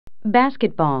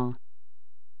basketball,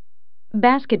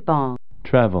 basketball,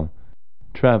 travel,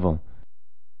 travel.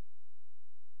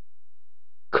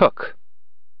 Cook,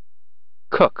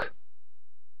 cook.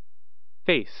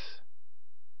 Face,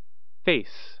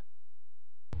 face.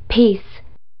 peace,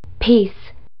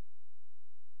 peace,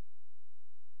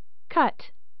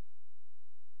 cut,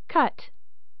 cut.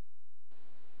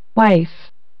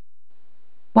 wife,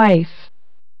 wife,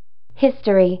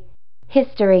 history,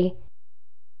 history,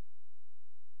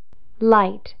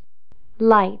 light,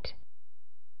 light,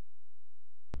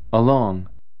 Along,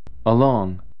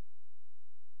 along.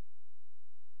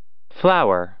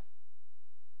 Flower,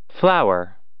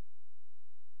 flower.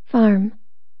 Farm,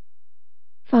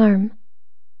 farm.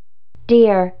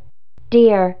 dear,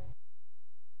 dear,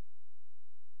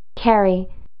 carry,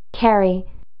 carry,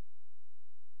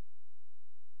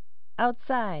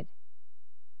 Outside,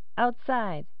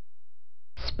 outside.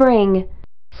 spring,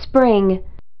 spring,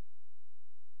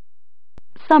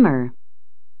 summer,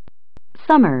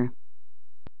 summer,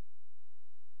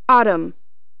 Autumn,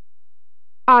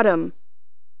 autumn.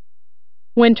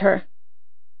 Winter,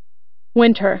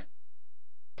 winter.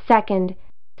 second,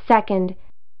 second,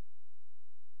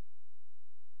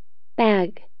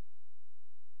 Bag,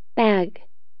 bag.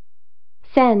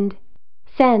 send,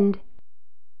 send,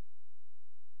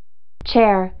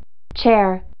 chair,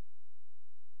 chair,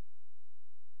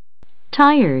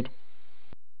 tired,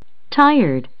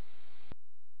 tired,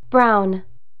 brown,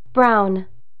 brown,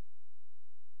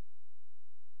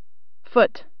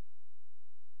 Foot,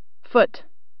 foot.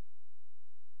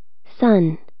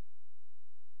 Sun,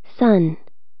 sun.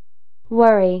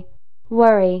 worry,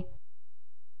 worry,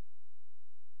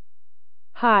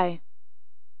 High,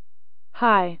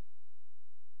 high.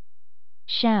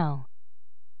 shall,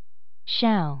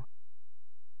 shall,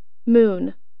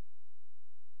 Moon,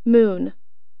 moon.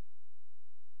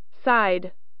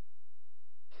 Side,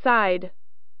 side.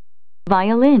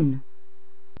 violin,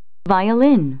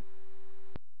 violin,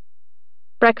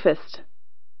 Breakfast,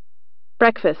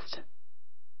 breakfast.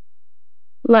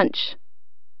 Lunch,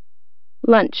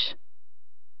 lunch.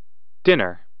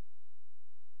 Dinner,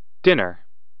 dinner.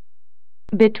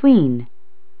 between,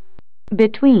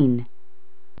 between,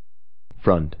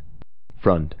 Front,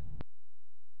 front.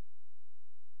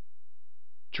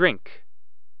 Drink,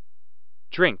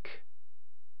 drink.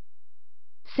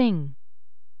 sing,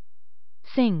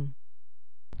 sing,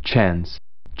 Chance,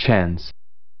 chance.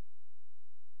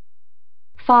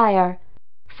 fire,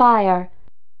 fire,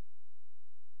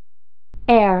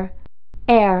 air,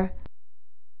 air,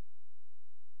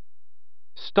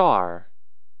 Star,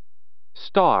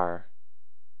 star.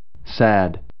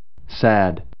 Sad,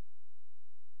 sad.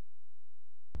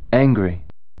 Angry,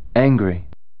 angry.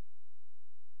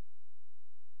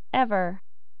 Ever,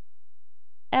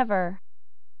 ever.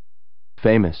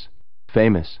 Famous,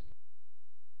 famous.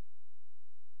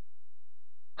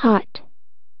 Hot,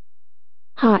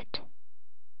 hot.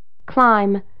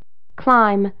 climb,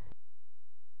 climb,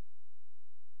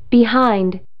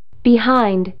 behind,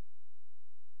 behind,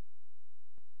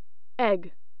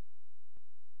 Egg,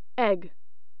 egg.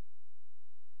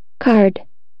 Card,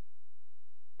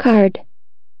 card.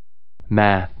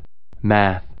 Math,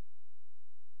 math.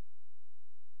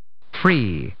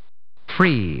 Free,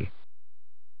 free.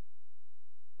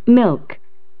 milk,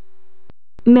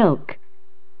 milk,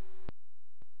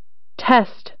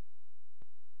 Test,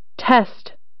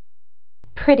 test.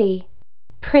 pretty,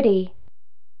 pretty,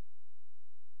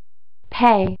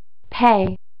 pay,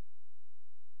 pay,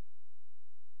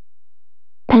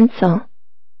 Pencil,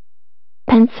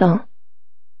 pencil.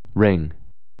 Ring,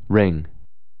 ring.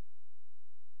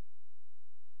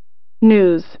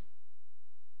 News,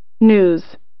 news.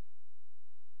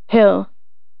 Hill,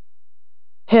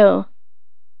 hill.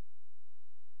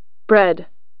 Bread,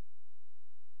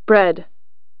 bread.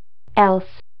 else,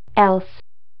 else,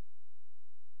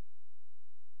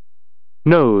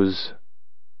 Nose,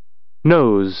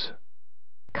 nose.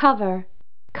 cover,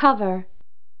 cover,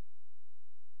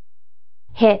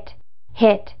 hit,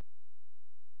 hit,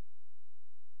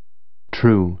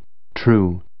 True,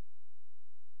 true.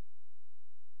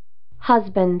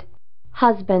 husband,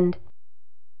 husband,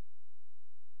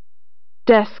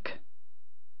 Desk,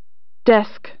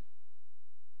 desk.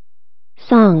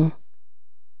 Song,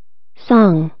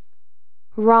 song.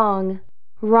 wrong,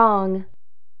 wrong,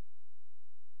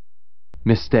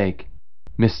 Mistake,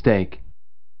 mistake.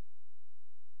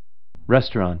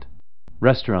 Restaurant,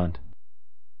 restaurant.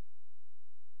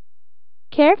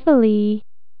 Carefully,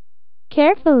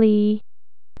 carefully.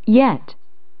 yet,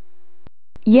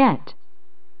 yet,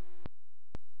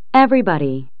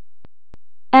 everybody,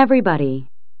 everybody,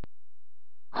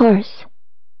 Horse,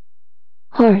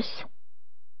 horse.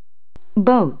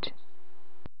 boat,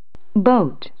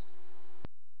 boat.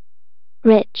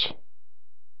 Rich,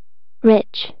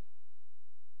 rich.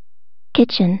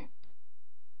 Kitchen,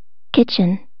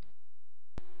 kitchen.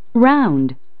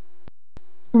 Round,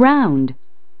 round.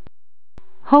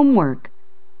 Homework,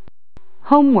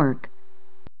 homework.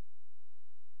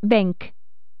 Bank,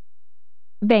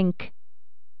 bank.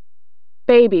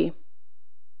 Baby,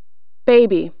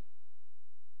 baby.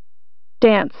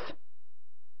 Dance,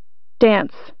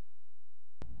 dance.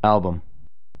 Album,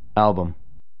 album.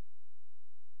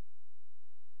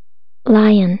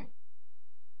 Lion,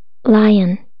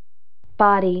 lion.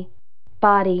 Body,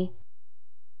 body.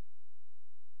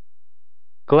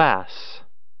 Glass,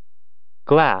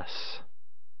 glass.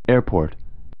 Airport,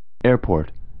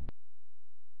 airport.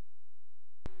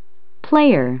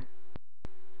 Player,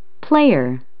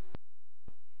 player.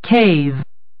 Cave,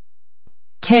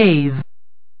 cave.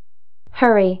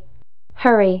 Hurry,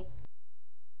 hurry.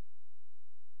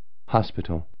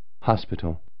 Hospital,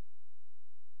 hospital.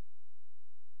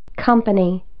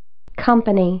 Company,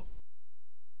 company.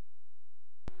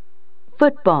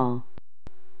 Football,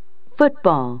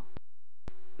 football.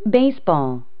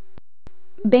 Baseball,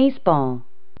 baseball.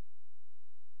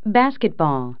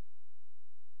 Basketball,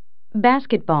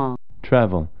 basketball.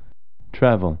 Travel,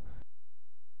 travel.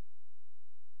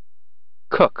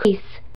 Cook, Peace.